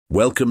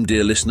Welcome,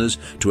 dear listeners,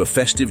 to a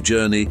festive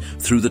journey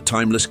through the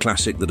timeless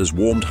classic that has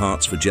warmed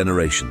hearts for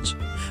generations.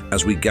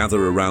 As we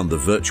gather around the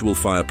virtual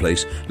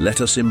fireplace,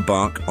 let us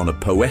embark on a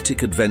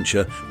poetic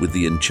adventure with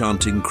the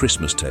enchanting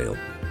Christmas tale.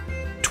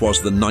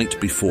 "Twas the night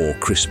before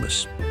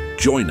Christmas."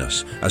 Join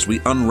us as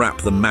we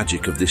unwrap the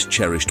magic of this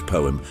cherished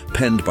poem,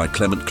 penned by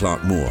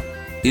Clarke.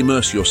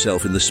 Immerse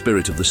yourself in the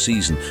spirit of the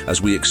season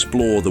as we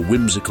explore the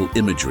whimsical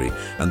imagery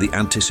and the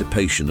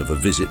anticipation of a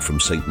visit from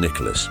St.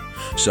 Nicholas.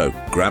 So,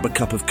 grab a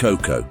cup of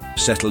cocoa,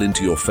 settle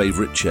into your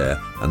favorite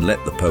chair, and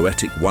let the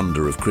poetic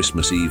wonder of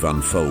Christmas Eve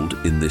unfold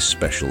in this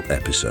special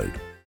episode.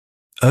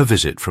 A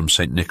Visit from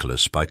St.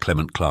 Nicholas by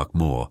Clement Clarke.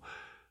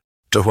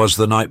 "'Twas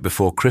the night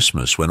before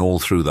Christmas, when all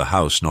through the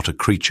house not a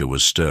creature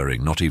was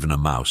stirring, not even a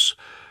mouse.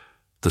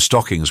 The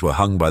stockings were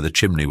hung by the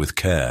chimney with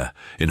care,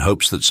 in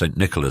hopes that St.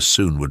 Nicholas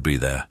soon would be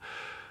there.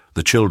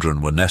 The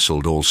children were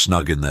nestled all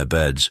snug in their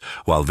beds,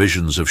 while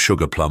visions of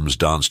sugar plums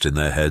danced in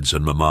their heads,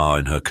 and Mamma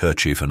in her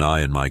kerchief and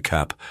I in my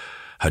cap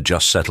had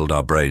just settled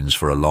our brains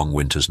for a long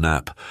winter's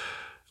nap.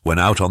 When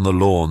out on the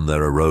lawn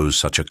there arose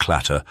such a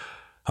clatter,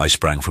 I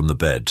sprang from the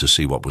bed to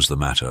see what was the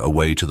matter.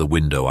 Away to the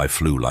window I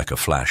flew like a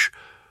flash,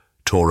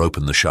 tore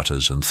open the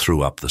shutters and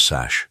threw up the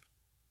sash.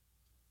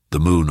 The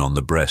moon on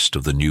the breast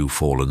of the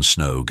new-fallen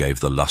snow gave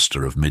the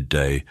lustre of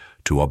midday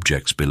to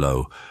objects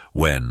below,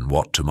 when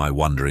what to my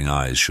wondering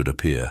eyes should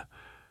appear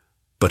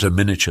but a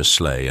miniature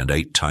sleigh and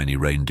 8 tiny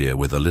reindeer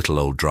with a little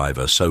old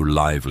driver so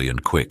lively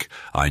and quick,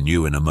 I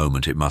knew in a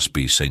moment it must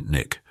be St.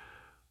 Nick.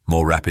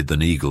 More rapid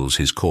than eagles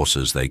his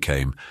coursers they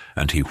came,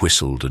 and he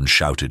whistled and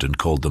shouted and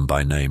called them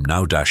by name.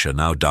 Now Dasher,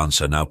 now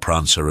Dancer, now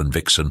Prancer and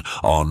Vixen,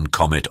 on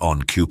Comet,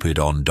 on Cupid,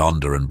 on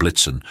Donder and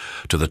Blitzen,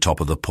 to the top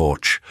of the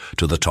porch,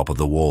 to the top of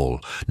the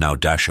wall. Now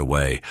dash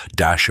away,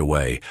 dash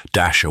away,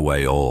 dash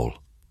away all.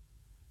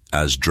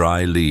 As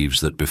dry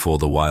leaves that before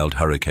the wild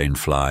hurricane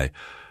fly,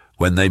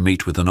 when they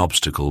meet with an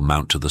obstacle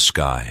mount to the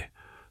sky,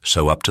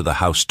 so up to the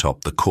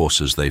housetop the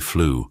coursers they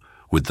flew,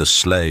 with the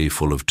sleigh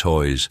full of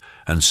toys,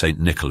 and St.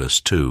 Nicholas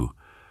too.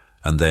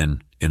 And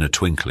then, in a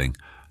twinkling,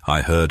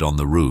 I heard on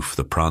the roof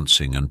the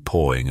prancing and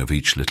pawing of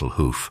each little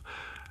hoof.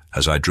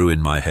 As I drew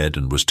in my head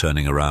and was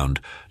turning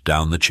around,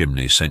 down the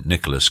chimney St.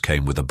 Nicholas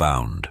came with a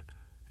bound.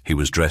 He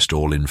was dressed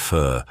all in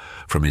fur,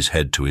 from his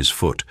head to his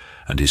foot,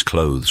 and his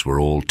clothes were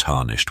all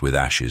tarnished with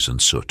ashes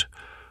and soot.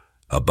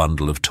 A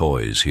bundle of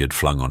toys he had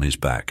flung on his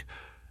back,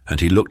 and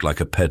he looked like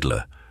a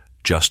peddler,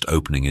 just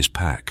opening his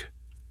pack.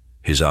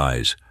 His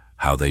eyes,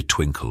 how they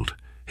twinkled,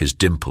 his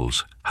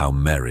dimples, how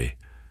merry.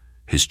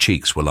 His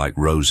cheeks were like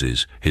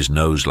roses, his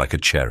nose like a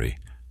cherry.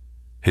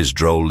 His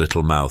droll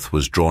little mouth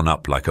was drawn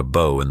up like a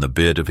bow, and the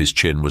beard of his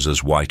chin was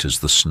as white as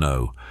the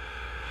snow.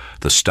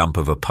 The stump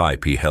of a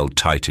pipe he held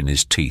tight in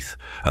his teeth,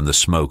 and the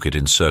smoke it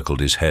encircled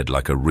his head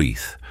like a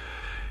wreath.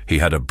 He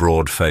had a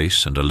broad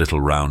face and a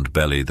little round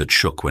belly that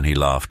shook when he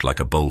laughed like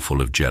a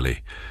bowlful of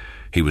jelly.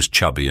 He was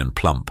chubby and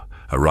plump,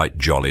 a right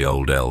jolly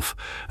old elf,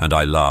 and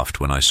I laughed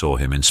when I saw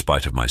him in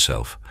spite of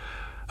myself.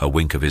 A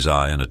wink of his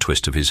eye and a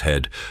twist of his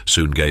head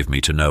soon gave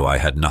me to know I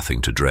had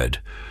nothing to dread.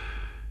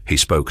 He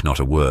spoke not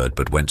a word,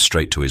 but went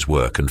straight to his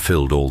work and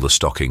filled all the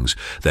stockings,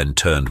 then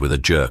turned with a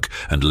jerk,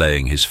 and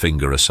laying his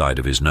finger aside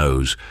of his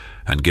nose,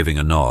 and giving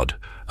a nod,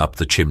 up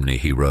the chimney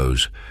he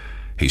rose.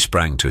 He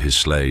sprang to his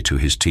sleigh, to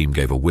his team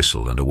gave a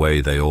whistle, and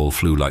away they all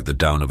flew like the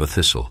down of a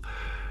thistle.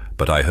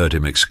 But I heard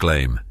him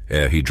exclaim,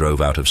 ere he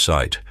drove out of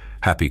sight,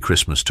 "Happy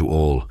Christmas to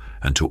all,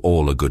 and to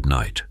all a good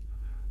night."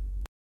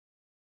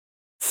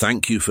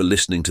 Thank you for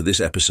listening to this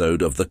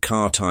episode of the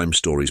Car Time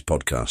Stories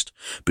podcast.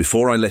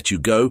 Before I let you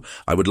go,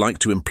 I would like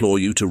to implore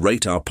you to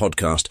rate our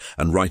podcast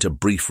and write a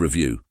brief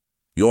review.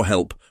 Your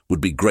help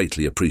would be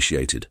greatly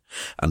appreciated.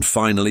 And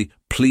finally,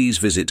 please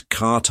visit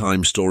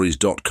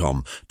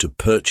cartimestories.com to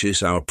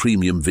purchase our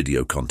premium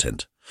video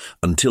content.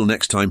 Until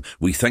next time,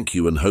 we thank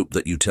you and hope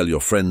that you tell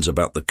your friends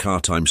about the Car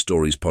Time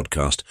Stories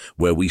podcast,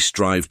 where we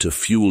strive to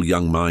fuel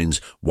young minds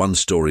one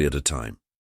story at a time.